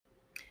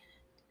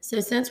So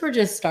since we're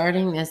just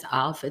starting this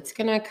off, it's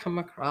gonna come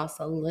across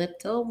a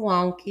little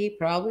wonky,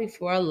 probably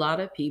for a lot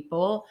of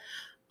people.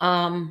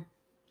 Um,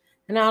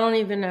 and I don't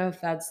even know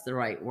if that's the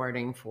right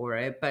wording for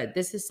it, but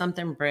this is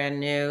something brand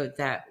new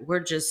that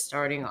we're just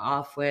starting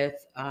off with.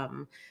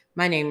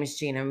 My name is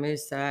Gina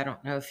Musa. I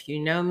don't know if you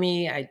know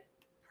me. I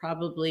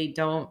probably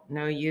don't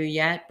know you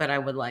yet, but I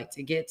would like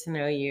to get to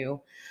know you.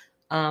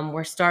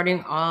 We're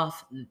starting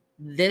off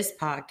this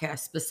podcast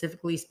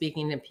specifically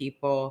speaking to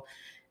people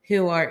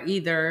who are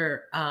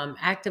either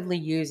actively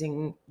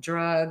using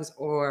drugs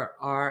or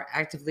are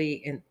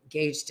actively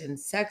engaged in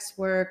sex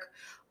work,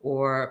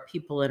 or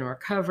people in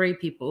recovery,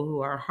 people who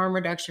are harm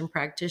reduction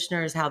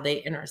practitioners, how they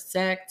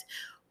intersect.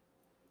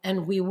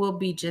 And we will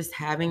be just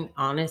having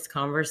honest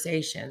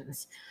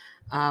conversations.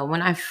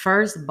 When I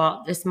first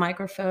bought this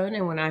microphone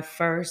and when I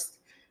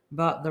first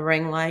bought the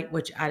ring light,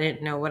 which I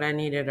didn't know what I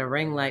needed a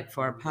ring light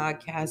for a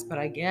podcast, but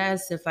I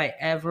guess if I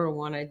ever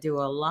want to do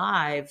a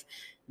live,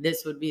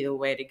 this would be the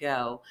way to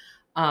go.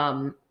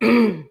 Um,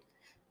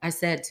 I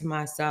said to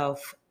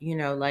myself,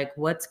 like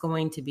what's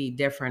going to be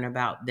different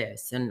about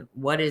this, and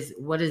what is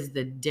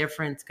the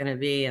difference going to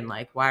be, and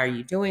like why are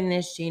you doing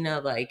this, Gina?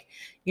 Like,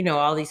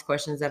 all these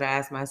questions that I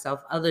ask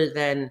myself, other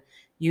than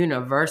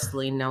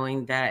universally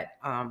knowing that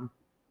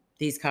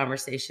these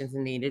conversations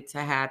needed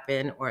to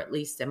happen, or at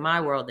least in my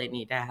world, they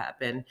need to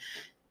happen.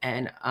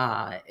 And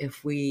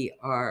if we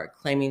are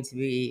claiming to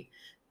be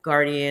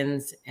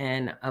guardians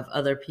and of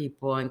other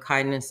people, and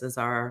kindness is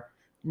our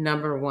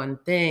number one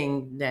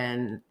thing,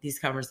 then these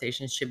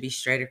conversations should be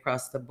straight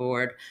across the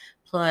board.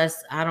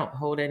 Plus, I don't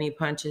hold any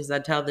punches. I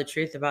tell the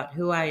truth about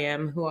who I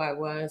am, who I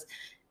was,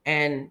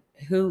 and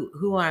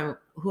who I'm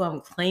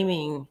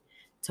claiming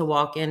to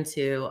walk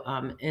into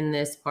in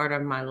this part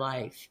of my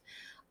life.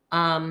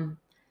 Um,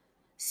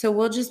 so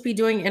we'll just be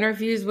doing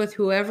interviews with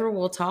whoever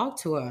will talk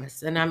to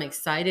us. And I'm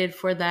excited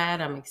for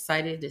that. I'm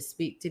excited to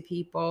speak to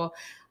people.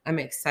 I'm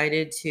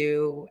excited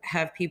to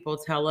have people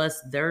tell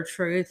us their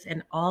truth.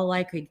 And all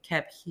I could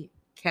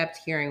kept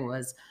hearing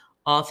was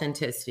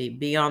authenticity.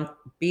 Be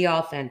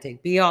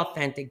authentic, be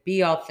authentic,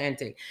 be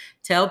authentic.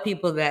 Tell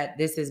people that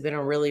this has been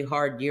a really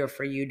hard year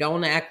for you.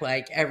 Don't act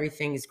like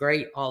everything's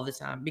great all the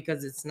time,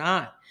 because it's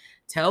not.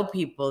 Tell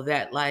people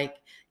that like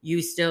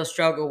you still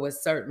struggle with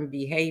certain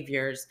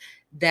behaviors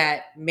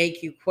that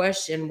make you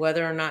question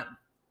whether or not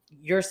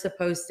you're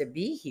supposed to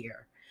be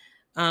here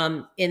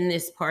in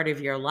this part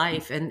of your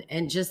life,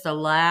 and just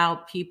allow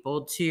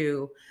people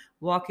to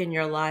walk in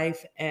your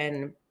life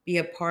and be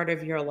a part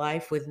of your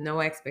life with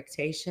no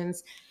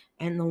expectations,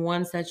 and the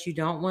ones that you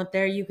don't want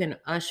there, you can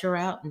usher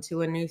out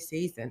into a new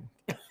season.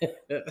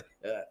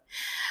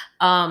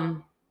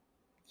 um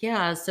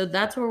yeah, so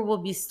that's where we'll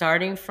be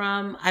starting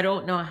from. I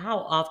don't know how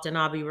often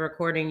I'll be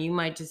recording. You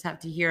might just have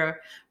to hear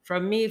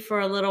from me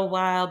for a little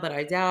while, but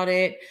I doubt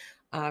it,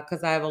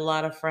 because I have a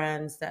lot of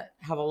friends that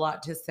have a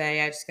lot to say.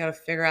 I just got to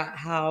figure out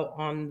how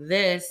on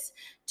this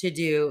to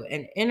do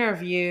an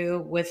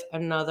interview with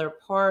another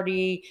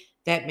party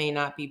that may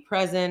not be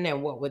present,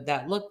 and what would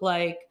that look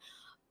like.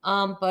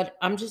 But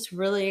I'm just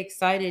really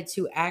excited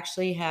to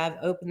actually have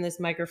opened this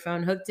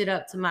microphone, hooked it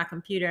up to my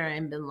computer,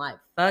 and been like,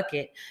 fuck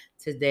it,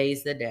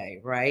 today's the day,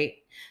 right?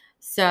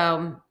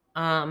 So,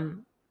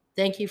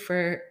 thank you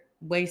for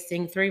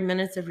wasting 3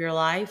 minutes of your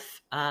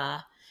life.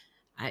 I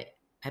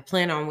I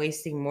plan on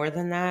wasting more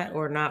than that,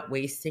 or not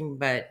wasting,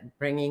 but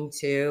bringing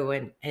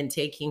to and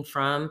taking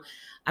from.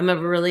 I'm a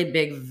really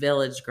big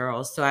village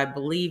girl, so I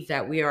believe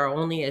that we are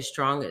only as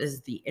strong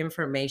as the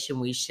information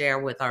we share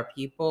with our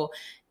people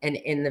and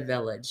in the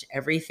village.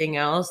 Everything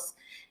else,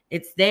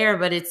 it's there,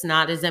 but it's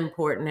not as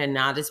important and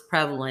not as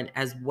prevalent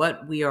as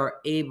what we are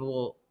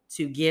able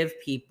to give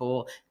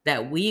people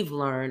that we've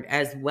learned,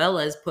 as well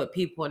as put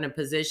people in a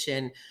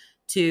position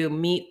to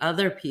meet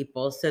other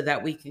people so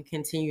that we can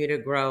continue to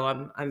grow.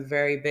 I'm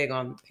very big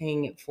on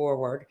paying it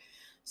forward.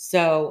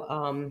 So,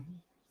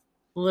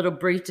 a little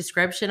brief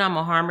description: I'm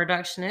a harm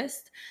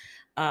reductionist.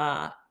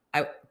 Uh,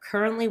 I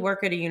currently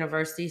work at a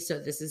university, so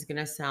this is going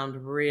to sound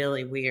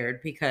really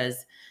weird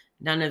because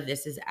none of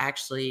this is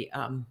actually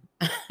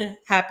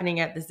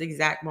happening at this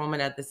exact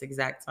moment, at this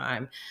exact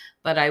time.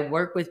 But I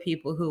work with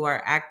people who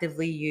are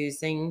actively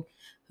using,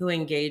 who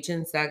engage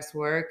in sex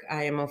work.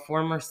 I am a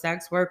former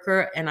sex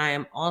worker, and I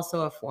am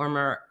also a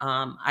former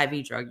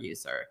IV drug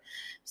user.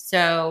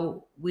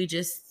 So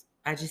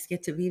I just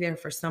get to be there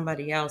for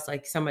somebody else,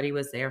 like somebody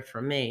was there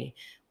for me.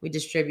 We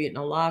distribute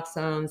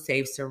naloxone,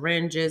 safe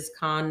syringes,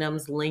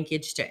 condoms,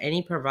 linkage to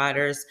any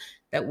providers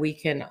that we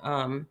can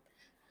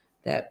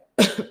that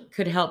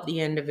could help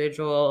the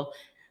individual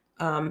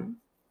um,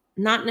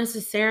 not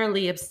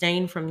necessarily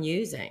abstain from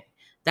using.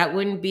 That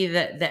wouldn't be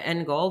the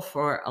end goal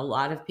for a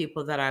lot of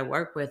people that I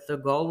work with. The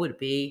goal would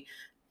be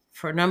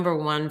for number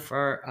one,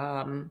 for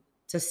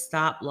to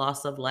stop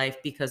loss of life,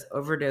 because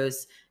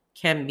overdose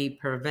can be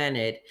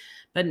prevented.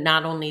 But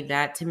not only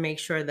that, to make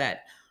sure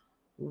that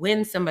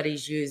when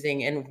somebody's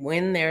using and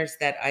when there's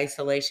that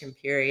isolation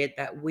period,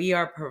 that we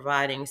are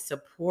providing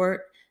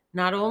support,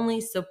 not only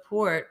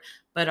support,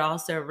 but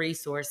also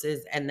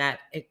resources, and that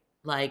it,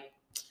 like,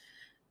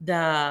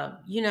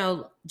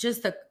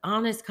 just the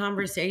honest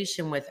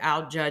conversation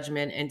without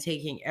judgment and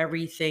taking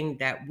everything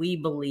that we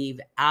believe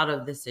out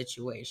of the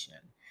situation.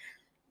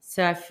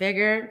 So I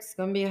figure it's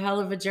gonna be a hell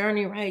of a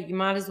journey, right? You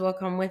might as well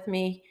come with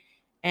me,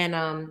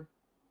 and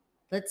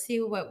let's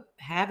see what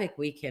havoc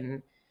we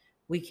can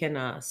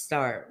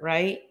start,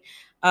 right?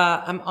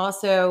 I'm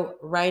also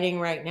writing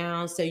right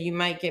now, so you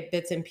might get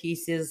bits and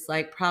pieces.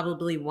 Like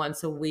probably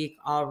once a week,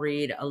 I'll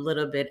read a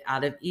little bit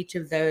out of each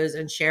of those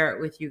and share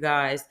it with you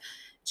guys,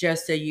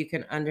 just so you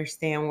can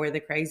understand where the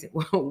crazy,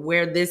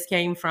 where this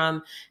came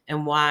from,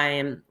 and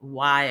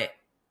why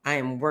I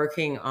am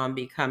working on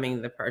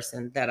becoming the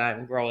person that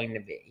I'm growing to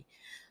be.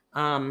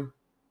 Um,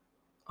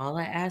 all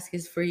I ask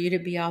is for you to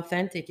be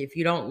authentic. If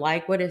you don't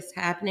like what is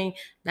happening,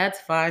 that's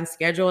fine.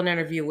 Schedule an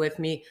interview with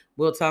me.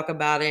 We'll talk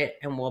about it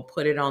and we'll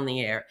put it on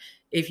the air.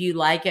 If you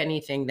like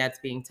anything that's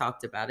being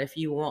talked about, if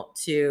you want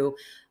to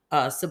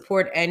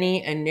support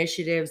any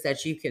initiatives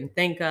that you can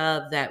think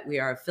of that we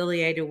are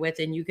affiliated with,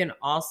 and you can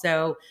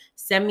also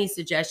send me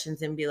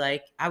suggestions and be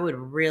like, I would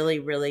really,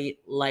 really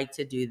like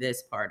to do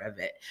this part of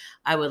it.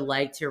 I would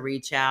like to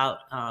reach out,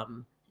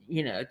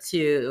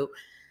 to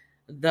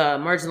the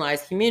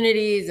marginalized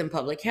communities and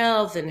public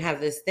health and have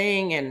this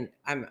thing. And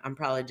I'm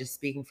probably just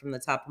speaking from the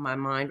top of my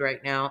mind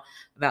right now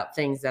about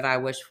things that I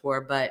wish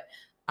for, but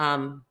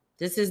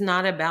this is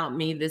not about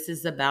me, this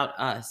is about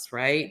us,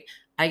 right?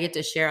 I get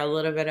to share a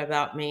little bit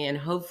about me, and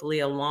hopefully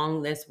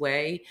along this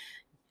way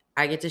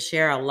I get to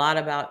share a lot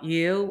about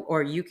you,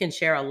 or you can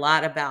share a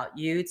lot about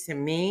you to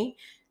me,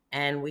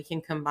 and we can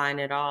combine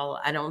it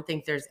all. I don't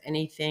think there's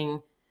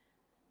anything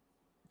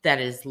that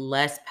is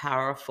less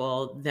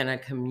powerful than a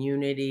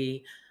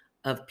community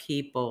of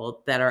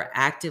people that are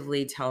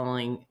actively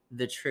telling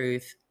the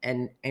truth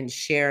and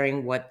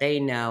sharing what they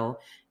know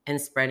and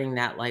spreading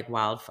that like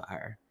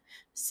wildfire.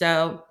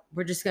 So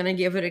we're just going to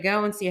give it a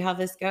go and see how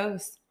this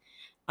goes.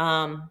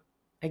 um,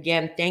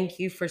 Again, thank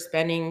you for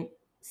spending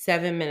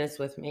 7 minutes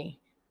with me.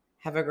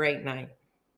 Have a great night.